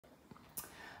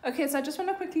Okay, so I just want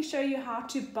to quickly show you how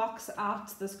to box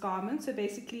out this garment. So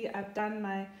basically I've done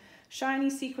my shiny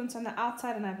sequence on the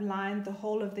outside and I've lined the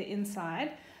whole of the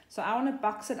inside. So I want to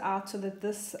box it out so that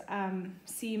this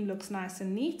seam looks nice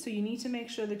and neat. So you need to make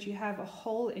sure that you have a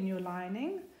hole in your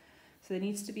lining. So there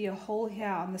needs to be a hole here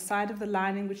on the side of the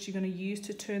lining, which you're going to use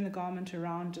to turn the garment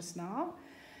around just now.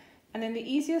 And then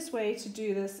the easiest way to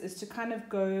do this is to kind of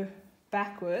go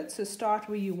backwards. So start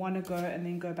where you want to go and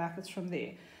then go backwards from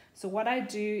there. So what I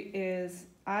do is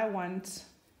I want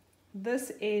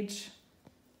this edge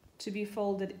to be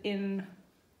folded in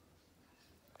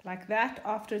like that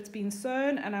after it's been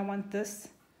sewn, and I want this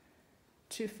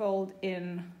to fold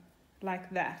in like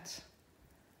that.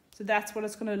 So that's what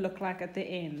it's going to look like at the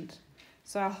end.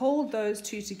 So I hold those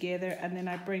two together and then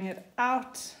I bring it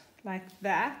out like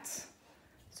that.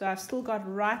 So I've still got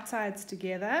right sides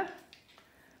together.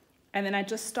 And then I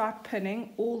just start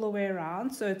pinning all the way around.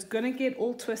 So it's going to get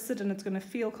all twisted and it's going to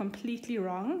feel completely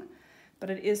wrong, but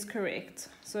it is correct.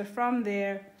 So from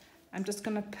there, I'm just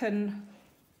going to pin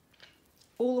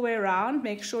all the way around.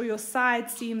 Make sure your side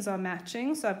seams are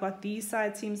matching. So I've got these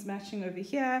side seams matching over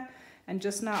here. And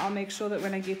just now I'll make sure that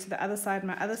when I get to the other side,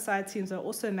 my other side seams are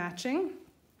also matching.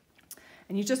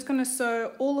 And you're just going to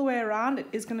sew all the way around. It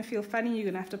is going to feel funny. You're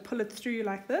going to have to pull it through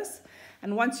like this.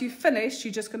 And once you've finished,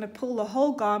 you're just going to pull the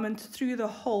whole garment through the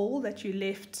hole that you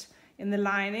left in the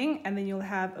lining. And then you'll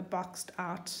have a boxed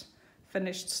out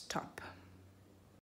finished top.